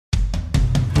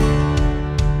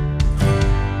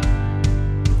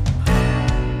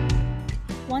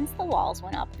walls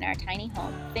went up in our tiny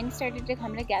home, things started to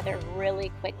come together really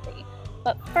quickly.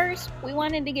 But first, we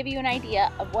wanted to give you an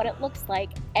idea of what it looks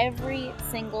like every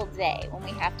single day when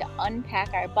we have to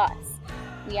unpack our bus.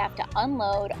 We have to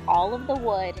unload all of the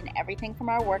wood and everything from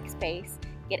our workspace,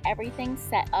 get everything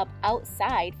set up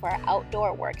outside for our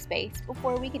outdoor workspace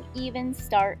before we can even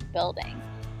start building.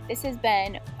 This has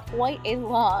been quite a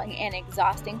long and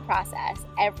exhausting process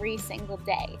every single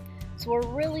day. So we're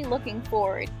really looking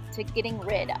forward to getting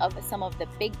rid of some of the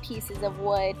big pieces of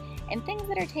wood and things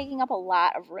that are taking up a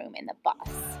lot of room in the bus.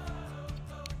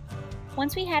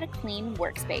 Once we had a clean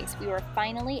workspace, we were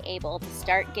finally able to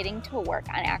start getting to work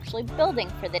on actually building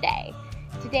for the day.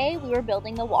 Today we were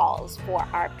building the walls for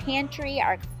our pantry,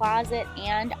 our closet,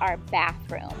 and our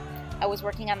bathroom. I was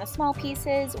working on the small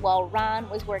pieces while Ron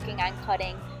was working on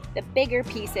cutting the bigger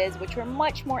pieces, which were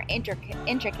much more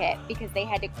intricate because they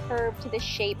had to curve to the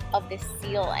shape of the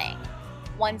ceiling.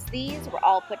 Once these were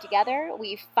all put together,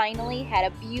 we finally had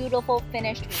a beautiful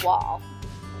finished wall.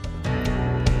 And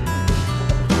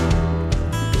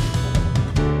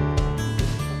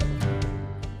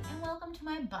welcome to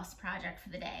my bus project for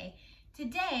the day.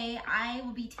 Today I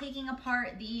will be taking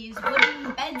apart these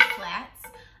wooden bed slats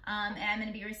and I'm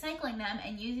going to be recycling them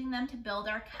and using them to build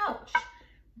our couch.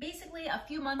 Basically, a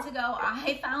few months ago,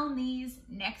 I found these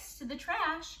next to the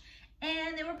trash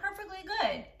and they were perfectly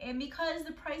good. And because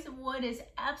the price of wood is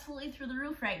absolutely through the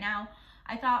roof right now,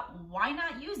 I thought, why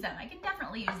not use them? I can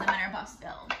definitely use them in our bus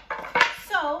build.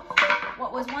 So,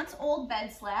 what was once old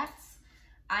bed slats,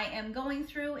 I am going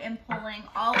through and pulling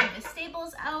all of the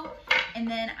staples out, and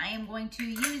then I am going to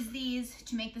use these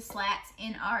to make the slats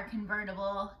in our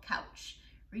convertible couch.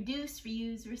 Reduce,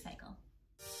 reuse, recycle.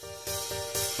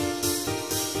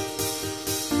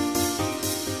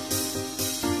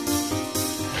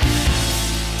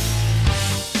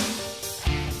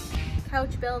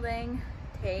 Couch building,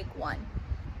 take one.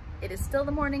 It is still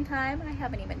the morning time. I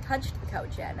haven't even touched the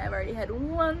couch yet, and I've already had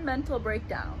one mental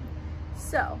breakdown.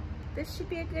 So, this should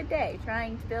be a good day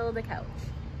trying to build a couch.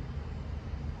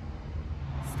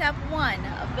 Step one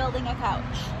of building a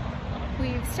couch.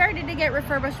 We've started to get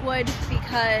refurbished wood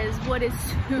because wood is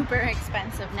super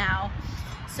expensive now.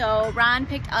 So Ron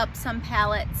picked up some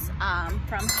pallets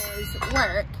from his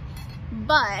work,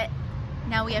 but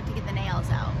now we have to get the nails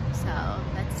out, so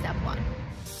that's step one.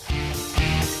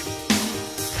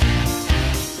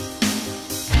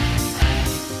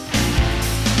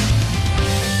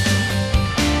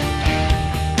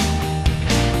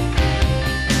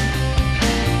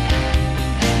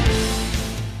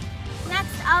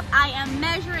 Next up, I am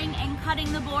measuring and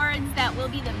cutting the boards that will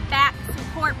be the back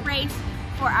support brace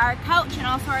for our couch and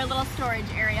also our little storage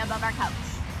area above our couch.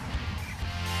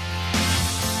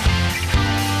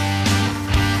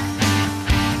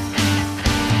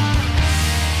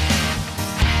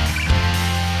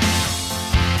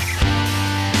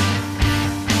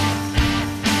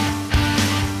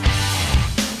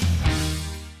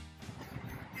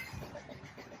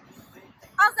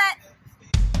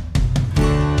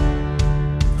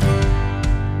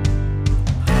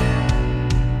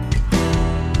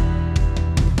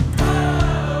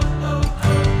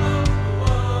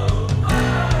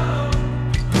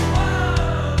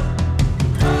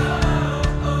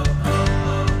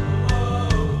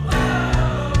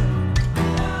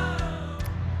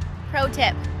 Pro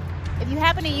tip, if you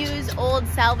happen to use old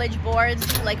salvage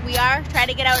boards like we are, try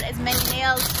to get out as many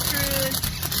nails, screws,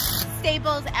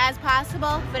 staples as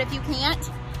possible. But if you can't,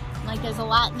 like there's a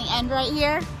lot in the end right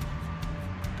here,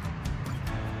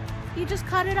 you just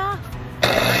cut it off.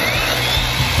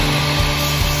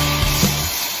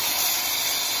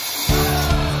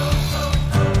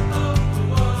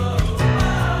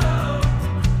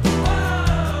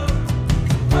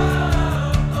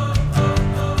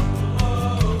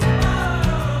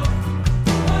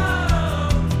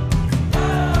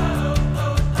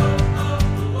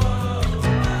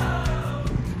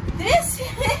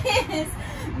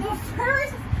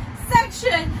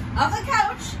 Of the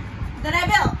couch that I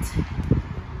built.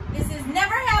 This has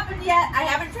never happened yet. I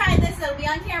haven't tried this. It'll be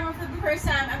on camera for the first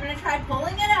time. I'm going to try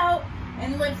pulling it out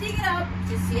and lifting it up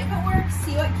to see if it works,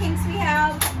 see what kinks we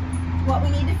have, what we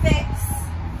need to fix.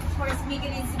 Of course, Mika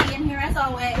needs to be in here as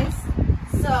always.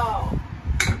 So,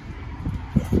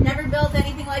 never built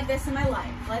anything like this in my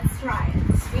life. Let's try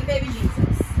it. Sweet baby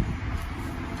Jesus.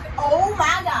 Oh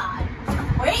my God.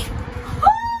 Wait.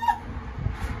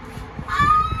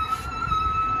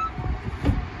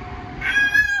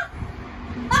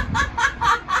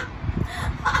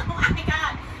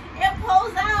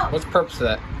 What's the purpose of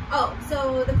that? Oh,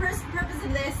 so the purpose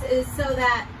of this is so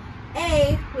that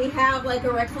A, we have like a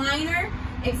recliner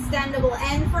extendable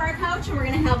end for our couch, and we're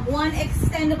gonna have one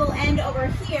extendable end over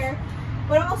here.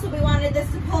 But also we wanted this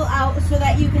to pull out so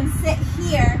that you can sit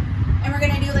here, and we're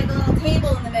gonna do like a little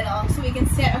table in the middle so we can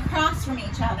sit across from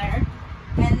each other.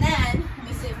 And then, let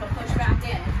me see if it'll push back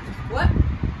in. Whoop.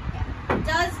 Yeah. It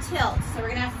does tilt, so we're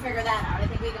gonna have to figure that out. I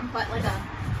think we can put like a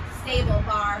stable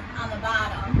bar on the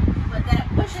bottom, but then it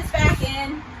pushes back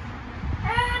in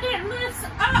and it lifts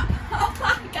up. Oh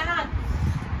my God.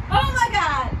 Oh my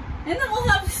God. And then we'll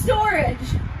have storage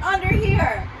under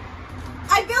here.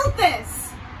 I built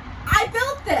this. I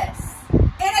built this.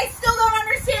 And I still don't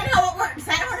understand how it works.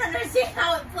 I don't understand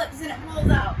how it flips and it pulls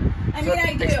out. I mean,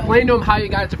 I do. Explain to them how you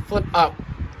got it to flip up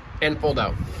and fold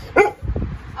out.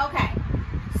 Okay.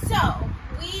 So,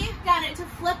 we got it to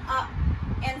flip up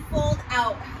and fold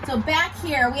out. So back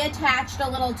here, we attached a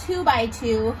little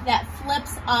 2x2 that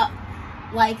flips up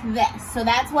like this. So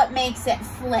that's what makes it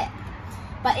flip.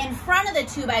 But in front of the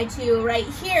 2x2, right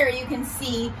here, you can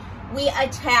see we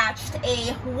attached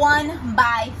a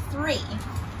 1x3.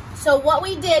 So what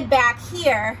we did back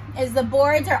here is the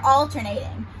boards are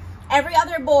alternating. Every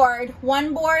other board,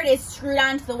 one board is screwed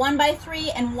onto the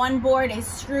 1x3 and one board is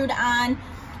screwed on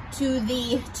to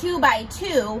the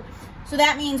 2x2. So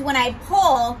that means when I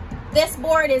pull, this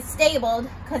board is stabled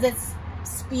because it's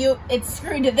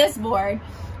screwed to this board,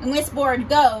 and this board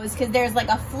goes because there's like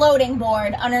a floating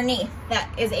board underneath that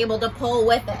is able to pull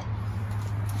with it.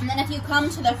 And then if you come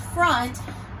to the front,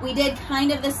 we did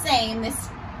kind of the same. This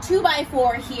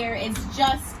 2x4 here is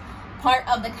just part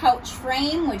of the couch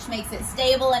frame, which makes it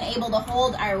stable and able to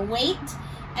hold our weight.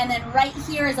 And then right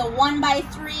here is a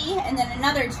 1x3 and then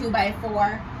another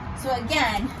 2x4. So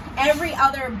again, every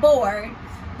other board,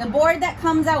 the board that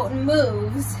comes out and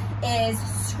moves is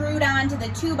screwed onto the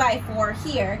 2x4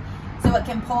 here so it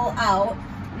can pull out.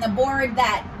 And the board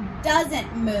that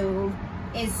doesn't move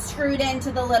is screwed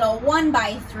into the little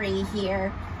 1x3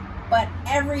 here, but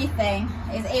everything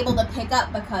is able to pick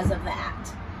up because of that.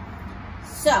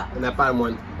 So, and that bottom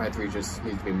 1x3 just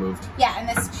needs to be moved. Yeah, and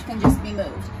this can just be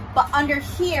moved. But under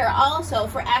here also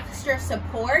for extra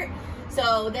support,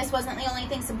 so this wasn't the only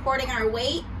thing supporting our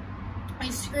weight, we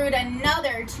screwed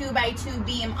another 2x2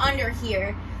 beam under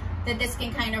here that this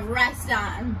can kind of rest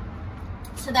on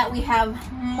so that we have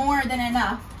more than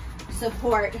enough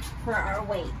support for our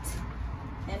weight.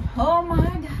 And oh my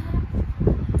God,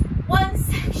 one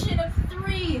section of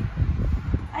 3.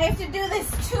 I have to do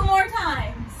this 2 more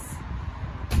times.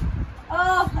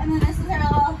 Oh, and then this is our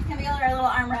little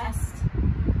armrest.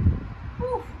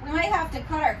 Whew, we might have to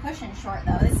cut our cushion short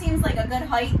though. This seems like a good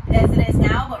height as it is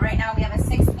now, but right now we have a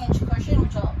 6-inch cushion,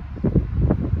 which will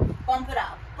bump it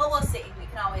up. But we'll see. We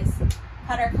can always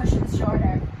cut our cushions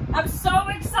shorter. I'm so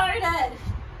excited.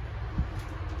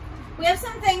 We have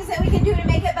some things that we can do to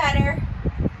make it better,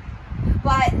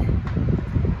 but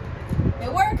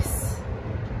it works.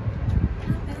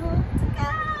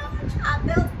 I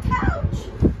built